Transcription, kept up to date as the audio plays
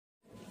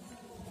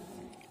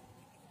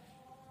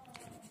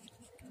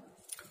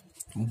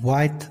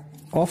white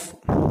of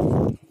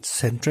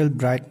central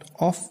bright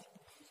of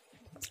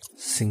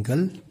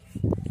single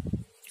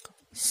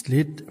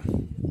slit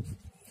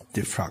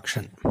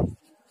diffraction.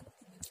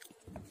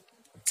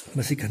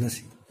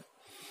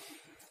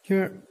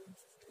 Here,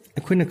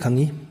 akoina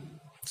khangi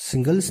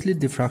single slit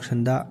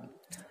diffraction da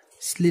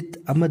slit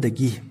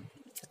amadagi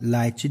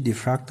light chi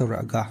diffract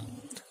tawraga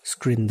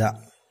screen da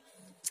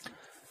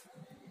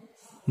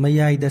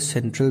mayai da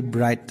central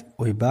bright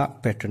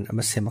oiba pattern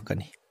ama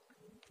semakani.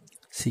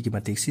 Sigi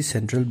matik si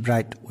central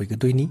bright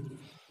oigadoini.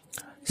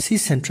 Si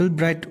central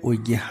bright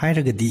oigi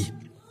hairagadi.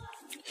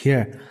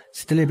 Here,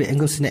 sitalebe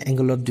angle sine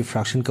angle of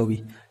diffraction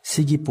kawi.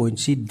 Sigi point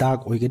si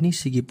dark oigani,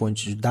 sigi point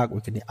si dark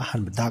oigani,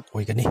 ahan dark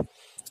oigani.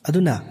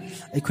 Aduna,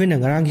 akoina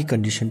ngarangi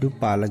condition du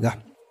palaga.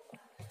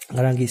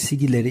 Ngarangi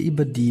sigi lere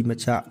iba di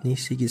macha ni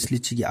sigi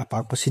slit sigi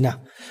apak pasina.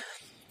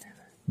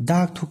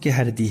 Dark thuke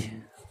haradi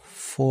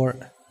for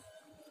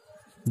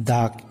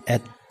dark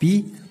at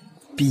P,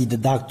 P the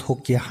dark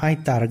thuke hai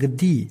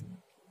taragadi.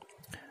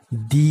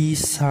 D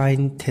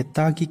sin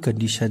theta की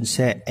condition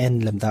से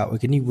n lambda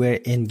ओगनी where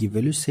n की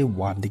value से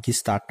 1 दगी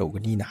start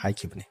ओगनी ना high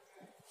किबने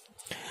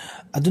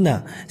अदुना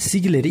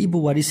सिगिलेरे इबो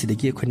वारी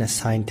सिदगी अखोना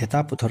sin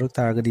theta पुथोरक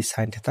तारगदी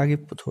sin theta की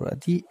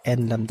पुथोरदी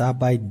n lambda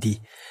by d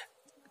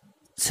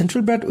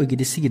central bright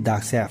Ogedei सिगी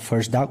dark से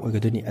first dark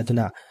ओगदुनी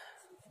अदुना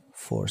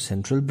for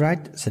central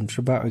bright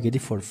Ogedei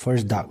for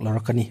first dark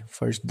लरकनी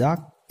first dark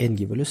n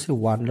की value से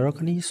 1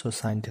 लरकनी so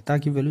sin theta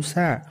की value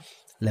से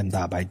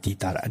lambda by d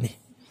तारani.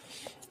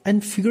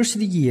 And figure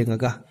sidi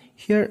yengaga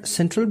here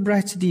central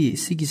bright sidi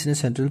sigi sine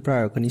central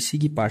bright kani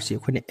sigi part si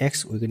khone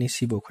x oigani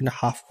sibo khone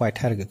half white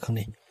haraga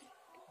khane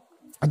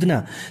aduna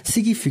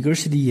sigi figure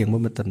sidi yengba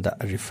matamda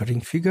referring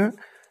figure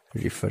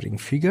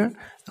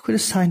khone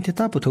sin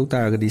theta puthok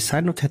taragadi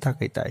sin of theta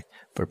kai tai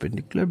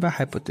perpendicular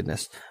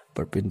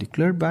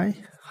by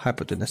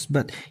hypotenuse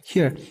but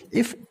here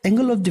if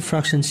angle of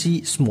diffraction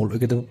c small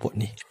oigada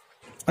potni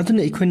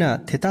aduna ikhona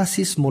theta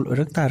c small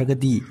oirak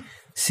taragadi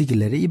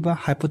Sigilary iba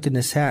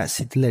hypotenuse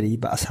sigilary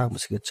iba asang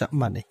musiga chap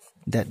mane.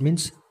 That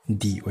means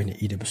D oine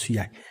ida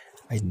basuyai.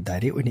 Ain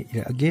direct oine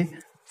ida again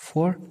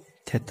for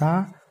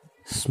theta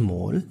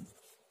small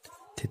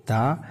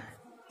theta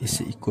is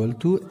equal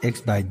to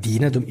x by d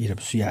na dum ida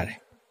basuyare.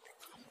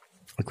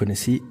 Akone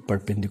si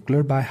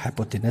perpendicular by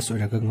hypotenuse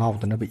oiraga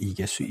ngawdana ba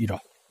ige su iro.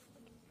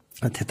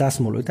 Theta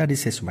small oita di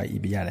se sumai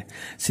ibiyare.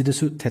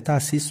 Sidasu theta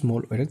c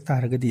small oirak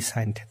taragadi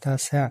sin theta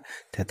sa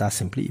theta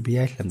simply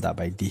ibiyai lambda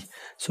by d.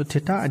 So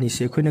theta ani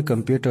se khona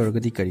compare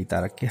taragadi kari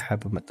tarakke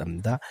haba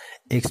matamda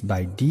x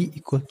by d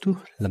equal to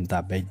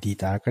lambda by d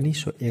tarakani.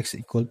 So x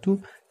equal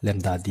to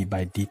lambda d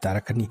by d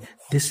tarakani.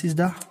 This is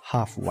the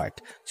half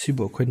white.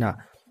 Sibo khona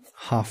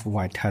half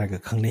white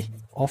haraga khangne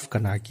of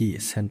kanaki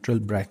central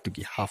bright to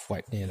ki half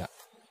white nela.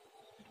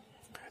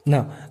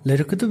 Now,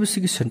 later could be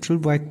central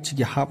white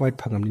chigi half white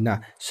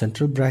pangamina,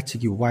 central bright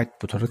chigi white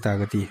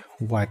putorotagati,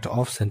 white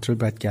of central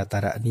bright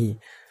kiatara ani,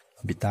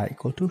 beta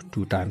equal to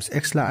 2 times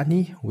x la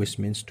ani, which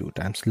means 2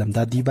 times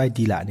lambda d by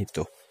d la ani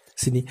to.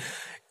 Sini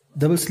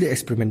double slit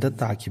experiment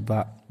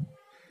takiba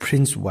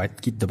fringe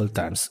white ki double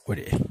times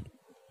ore.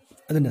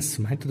 Adana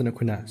smai to the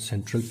kuna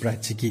central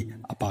bright chigi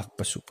apak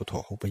pasu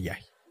puto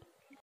hobayai.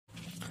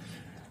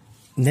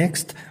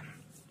 Next,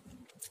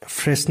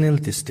 Fresnel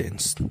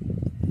distance.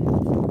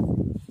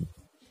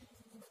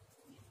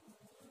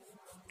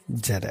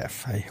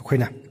 ZF hai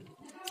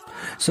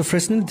so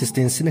Fresnel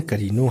distance in a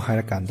carino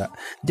harakanda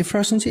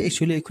diffraction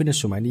actually equina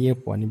sumani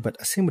poni but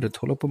assemble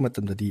tholopa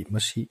matamda di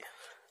masi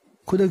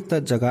kudakta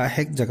jaga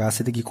hek jaga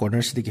sidigi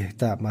corner sidigi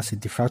hekta masi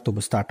diffract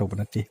to start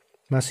obanati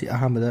masi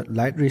ahamada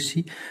light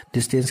racy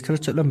distance khara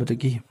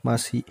chatlamagi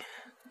masi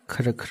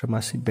khara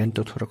masi bend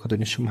to thora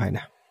khodoni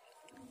sumhaina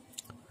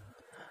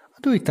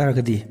adu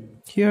itaragadi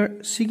here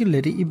sigi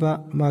lady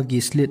iba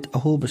magi slit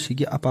aho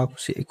basigi apak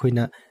si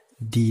equina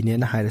d ne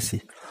na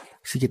hairasi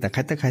Sigi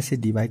takata kaise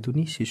divide to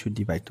ni, she should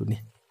divide to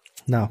ni.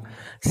 Now,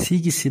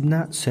 Sigi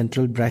simna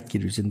central bright ki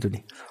region to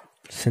ni.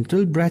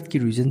 Central bright ki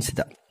region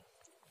sida.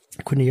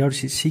 Kuni yor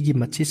Sigi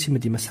machi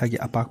simadi masagi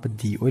apak pa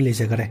di oile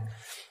jagare.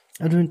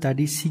 Adun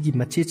tadi Sigi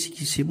machi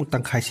chiki simu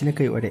tang kaise na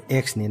kay ore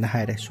x ne na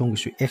haire, songu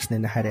su x ne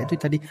na haire. Adun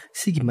tadi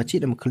Sigi machi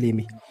na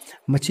makalemi.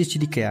 Machi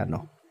chidi kaya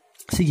no.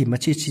 Sigi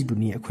machi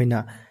chibuni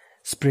akoina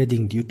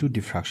spreading due to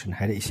diffraction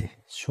haire ise.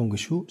 Songu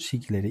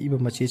sigi lere iba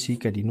machi si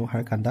kadino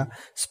harakanda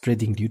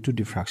spreading due to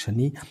diffraction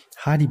ni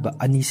hariba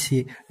ani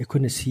se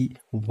ekona si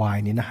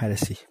y ne na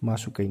harasi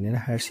masu kai ne na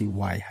harasi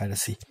y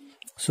harasi.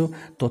 So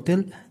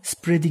total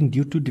spreading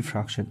due to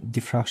diffraction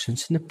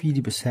na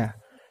pidi basa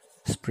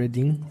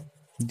spreading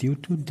due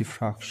to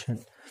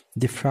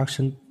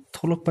diffraction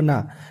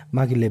tholokpana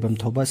magi lebam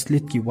thoba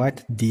slit ki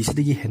white d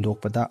sidigi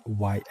hendokpada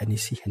y ani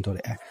si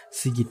hendore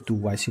sigi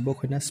 2y sibo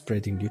khona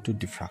spreading due to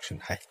diffraction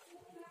hai.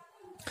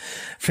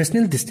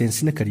 Fresnel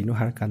distance in a carino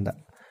harakanda.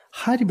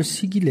 Hariba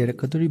sigi lera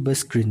kadori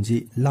bus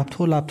cringy,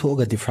 laptho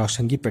oga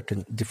diffraction gi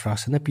pattern,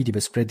 diffraction na pidi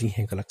spreading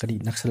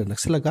hengalakari,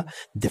 naxalaga,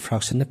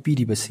 diffraction na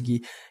pidi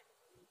sigi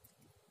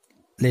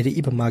lera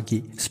iba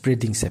magi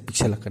spreading se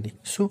pixelakani.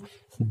 So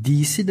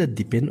D sida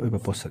depend oiba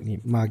posak ni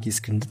magi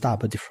screen da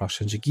taba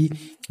diffraction jiki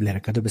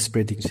lerakada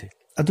spreading se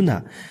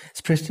aduna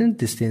Fresnel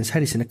distance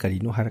harisina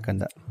karino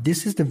harakanda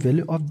this is the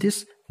value of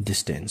this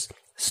distance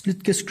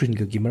slit ka screen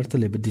ga gimarta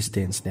leba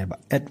distance neba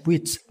at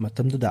which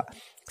matamduda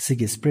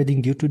sigi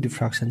spreading due to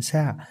diffraction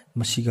sa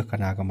mashiga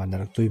kanaga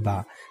manarak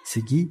toiba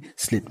sigi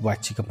slit y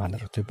chiga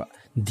manarak toiba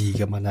d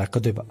ga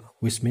manarak toiba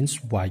which means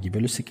y gi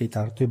value sikai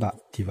tar toiba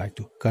divide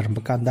to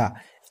karamba kanda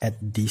at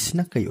d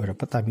sina kai ora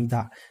timing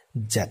da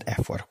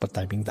zf ora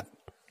timing da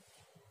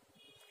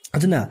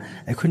aduna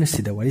ekhona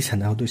sida wari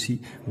sana do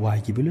si y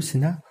gi value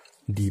sina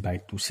d by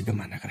 2 siga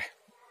manakare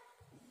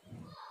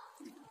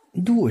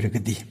du ora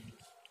gadi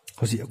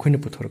hoji ekhona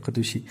puthor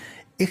kadu si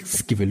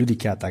x ki value di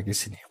kya ta ge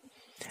sini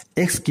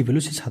x की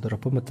value से सादर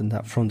अपन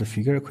मतंदा from the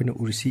figure कोई ना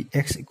उर्सी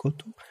x equal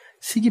to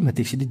c की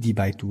मते से d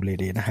by 2 ले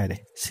रहे ना है रे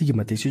c की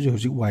मते से जो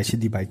होजी y से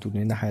d by 2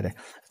 ने ना है रे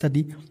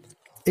तदी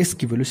x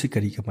की value से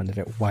करी का मन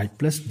रे y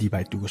plus d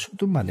by 2 को सु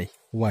तो माने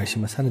y से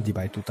मसाना d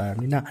by 2 तार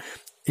ना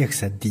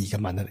x से d का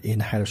मन रे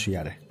ना है रे सु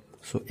यारे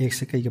so x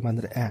से कई का मन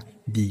रे a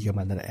d का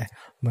मन रे a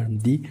मरम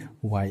d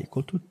y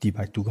equal to d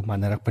by 2 का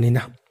मन रे पनी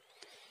ना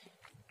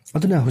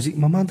अदुना होजी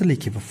ममांत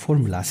लेके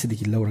फॉर्मूला से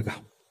दिखी लौरगा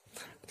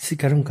si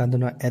karam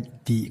kandana at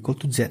d equal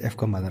to zf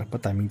ka manara pa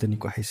timing da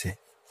ni ko haise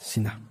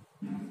sina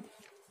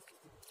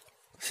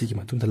si ki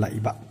matung da la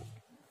iba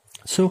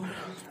so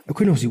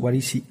akoi no si wari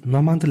si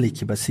mamang da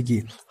leki ba si ki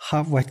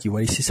half white ki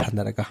wari si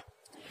sanaraga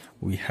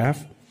we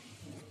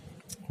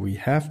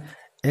have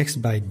x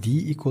by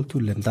d equal to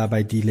lambda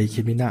by d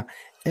leki mina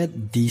at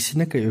d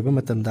sina kai oba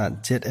matam da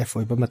zf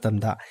oba matam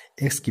da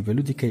x ki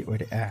value di kai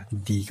ore a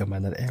d ka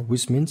manara a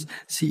which means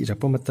si ira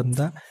pa matam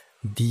da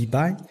d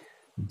by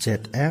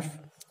zf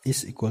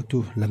is equal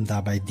to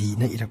lambda by d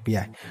na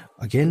irakpiya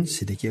again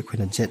sideki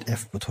akhona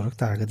zf puthorak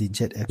taragadi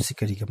zf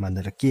sikari ga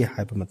manaraki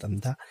haiba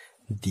matamda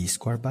d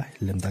square by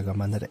lambda ga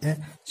manara e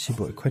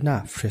sibo akhona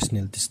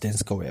Fresnel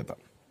distance ka weba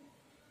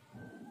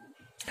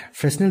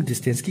Fresnel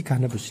distance ki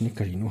kana busini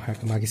karino ha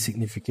magi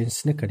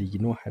significance na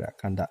karigino hara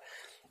kanda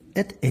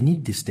at any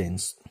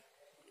distance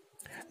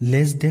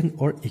less than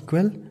or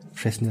equal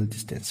Fresnel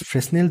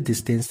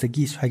distance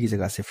tagi swagi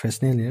jaga se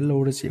Fresnel ne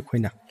lowra si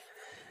akhona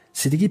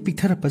सिदिगी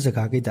पिक्थर प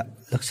जगह गैदा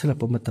लक्सल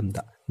प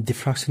मतमदा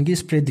diffraction की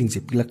spreading जे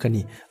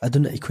पिलकनी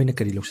अदुना इखोइना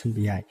करी लोक्सन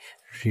बियाय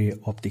ray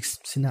optics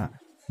सिना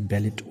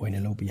valid ओइना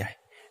लो बियाय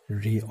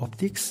ray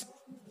optics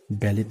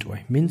valid ओइ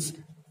means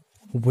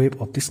wave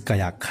optics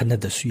kaya khana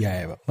da su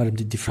yaeba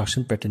maramdi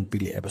diffraction pattern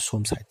pili eba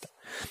som side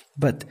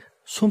but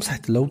som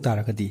side low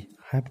taragadi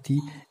habti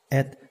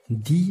at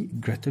d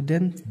greater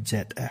than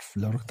zf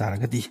low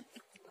taragadi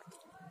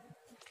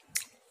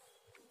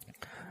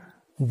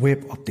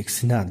wave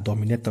optics na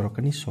dominate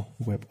torokani so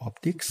wave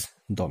optics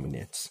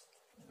dominates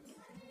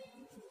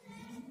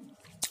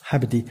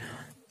habiti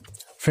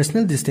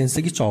Fresnel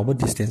distance ki chawba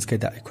distance ka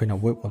da ekhona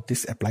wave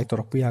optics apply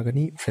torokpu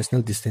yagani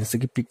Fresnel distance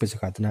ki peak pa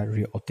jaka dana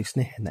ray optics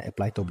ne hena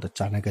apply to da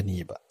chana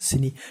gani ba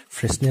sini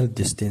Fresnel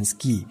distance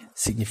ki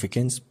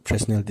significance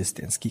Fresnel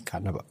distance ki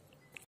kana ba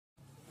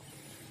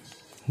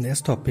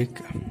next topic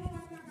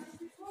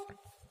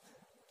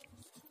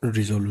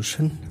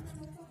resolution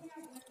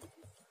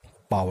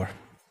power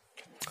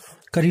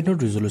Karino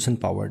resolution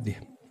power di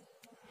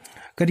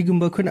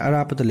Karigumba kun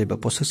arapata leba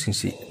posak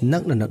singsi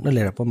nakna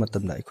lerapa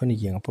matamda ikoni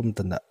yengapa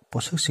matanda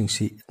posak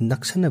singsi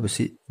naksana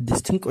basi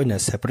distinct oina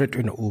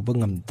separate oina uba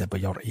ngamdaba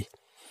yawrai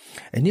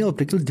any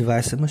optical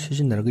device ama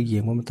sijinaraga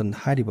yengma matamda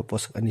hariba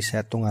posak ani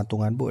sa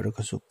tongan bo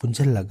erakasu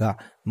punjallaga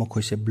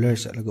makhoise blur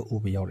salaga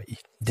uba yawrai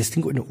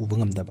distinct oina uba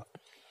ngamdaba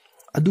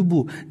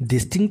adubu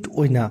distinct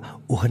oina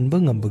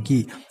uhanba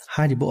ngambagi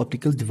hariba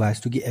optical device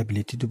to gi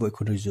ability to boy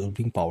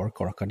resolving power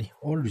korakani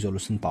or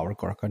resolution power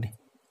korakani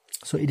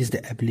so it is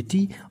the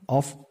ability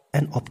of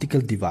an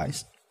optical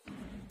device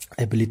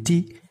ability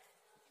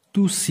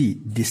to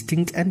see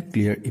distinct and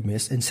clear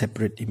image and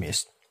separate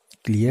image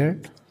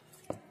clear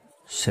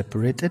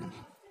separated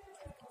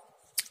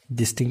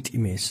distinct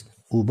image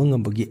uba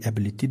ngambagi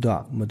ability da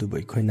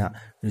madubai khoina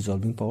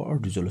resolving power or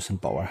resolution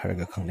power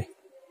haraga khangne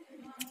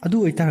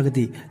adu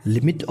oitaragadi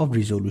limit of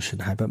resolution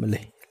haiba male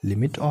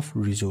limit of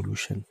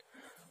resolution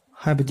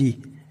habdi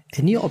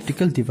any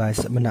optical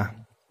device mana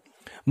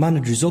man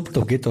resolve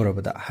to get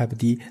orabada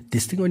habdi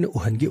distinct oina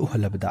uhangi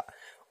uhalabada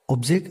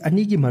object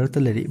ani gi marata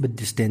lari but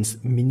distance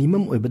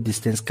minimum oiba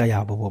distance kaya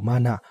babo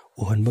mana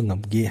uhanba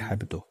ngamge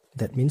habdo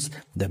that means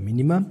the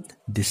minimum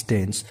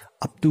distance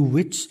up to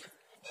which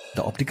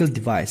the optical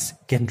device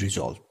can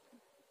resolve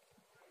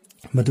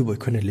madu boy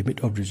khona limit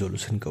of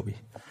resolution kawi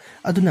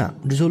aduna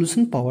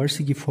resolution power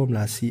sigi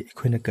formula si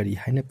khona kari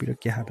haina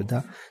pirakya habada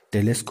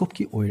telescope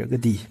ki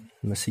oiragadi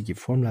masigi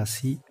formula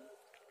si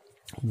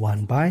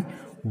 1 by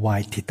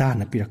y theta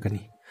na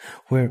pirakani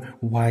where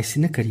y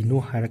sina kari no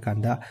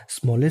harakanda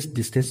smallest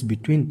distance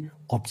between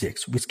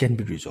objects which can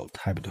be resolved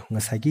habdo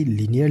ngasagi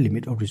linear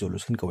limit of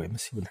resolution kawe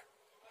masibuna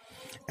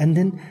and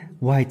then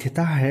y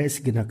theta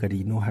has gina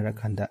kari no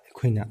harakanda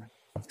khoina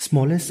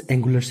smallest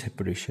angular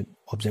separation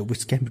object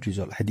which can be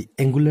resolved hadi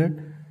angular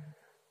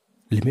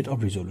limit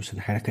of resolution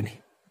harakani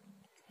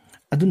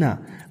aduna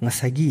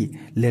ngasagi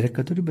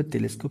lerakaduriba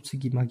telescope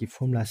sigi magi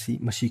formula si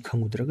mashi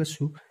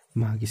khangudragasu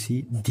magi si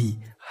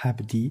d have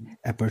the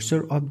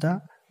aperture of the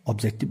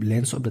objective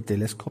lens of the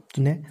telescope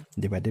tune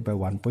divided by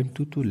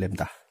 1.22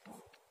 lambda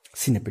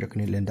sine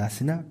pirakni lambda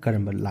sina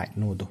karamba light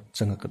no do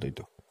changa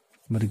kadoido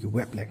madugi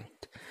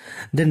wavelength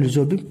then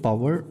resolving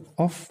power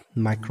of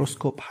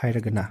microscope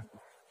hairagana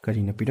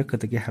karina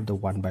pirakadage have the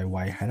 1 by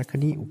y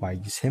harakani y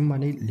gi same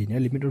mane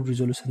linear limit of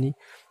resolution ni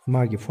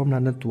magi formula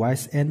na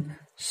twice n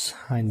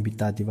sin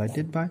beta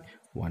divided by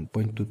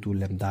 1.22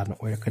 lambda na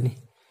oirakani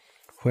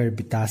where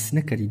beta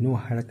sina karino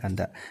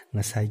harakanda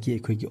ngasai gi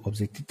ekhoi gi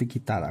objective tagi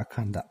tara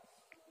khanda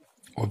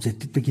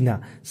objective tagi na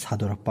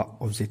sadorapa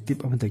objective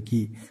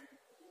amadagi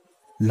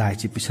lai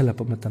chi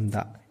pisalapa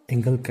matamda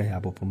angle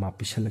kaya bo pama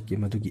pisalaki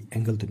madugi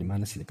angle duni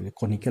mana sile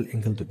conical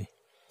angle duni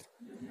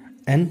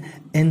and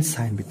n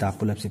sin beta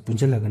pulap se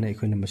punjalagana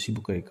ekhoina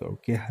masibu kari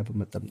ke haba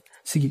matam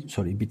sigi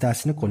sorry beta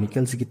sina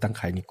conical sigi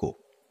tangkhai ni ko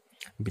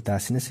beta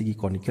sina sigi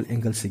conical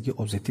angle sigi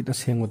objective na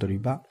sengo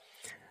doriba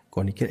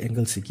conical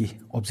angle sigi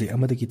object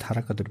amadagi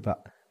thara kadurba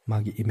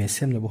magi image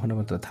sem labo hona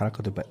matra thara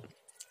kadurba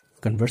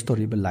converse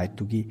doriba light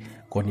to gi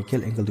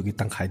conical angle to gi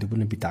tangkhai du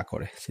bune beta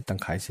kore si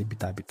tangkhai se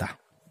beta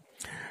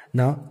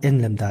now n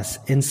lambdas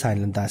n sin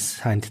lambdas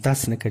sin theta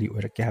sina kari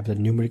ora ke have the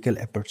numerical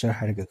aperture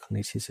haraga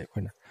khangai si se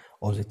khoina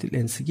objective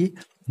lens ki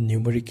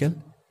numerical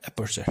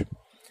aperture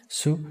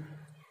so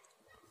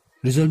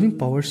resolving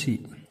power si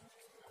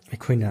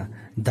ekhoina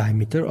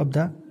diameter of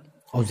the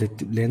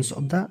objective lens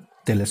of the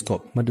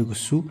telescope madugu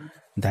su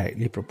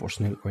directly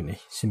proportional oine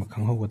sima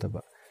khangho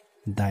godaba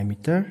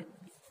diameter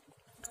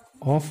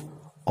of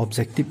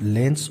objective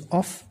lens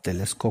of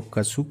telescope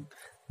ka su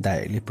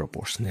directly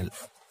proportional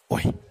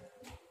oi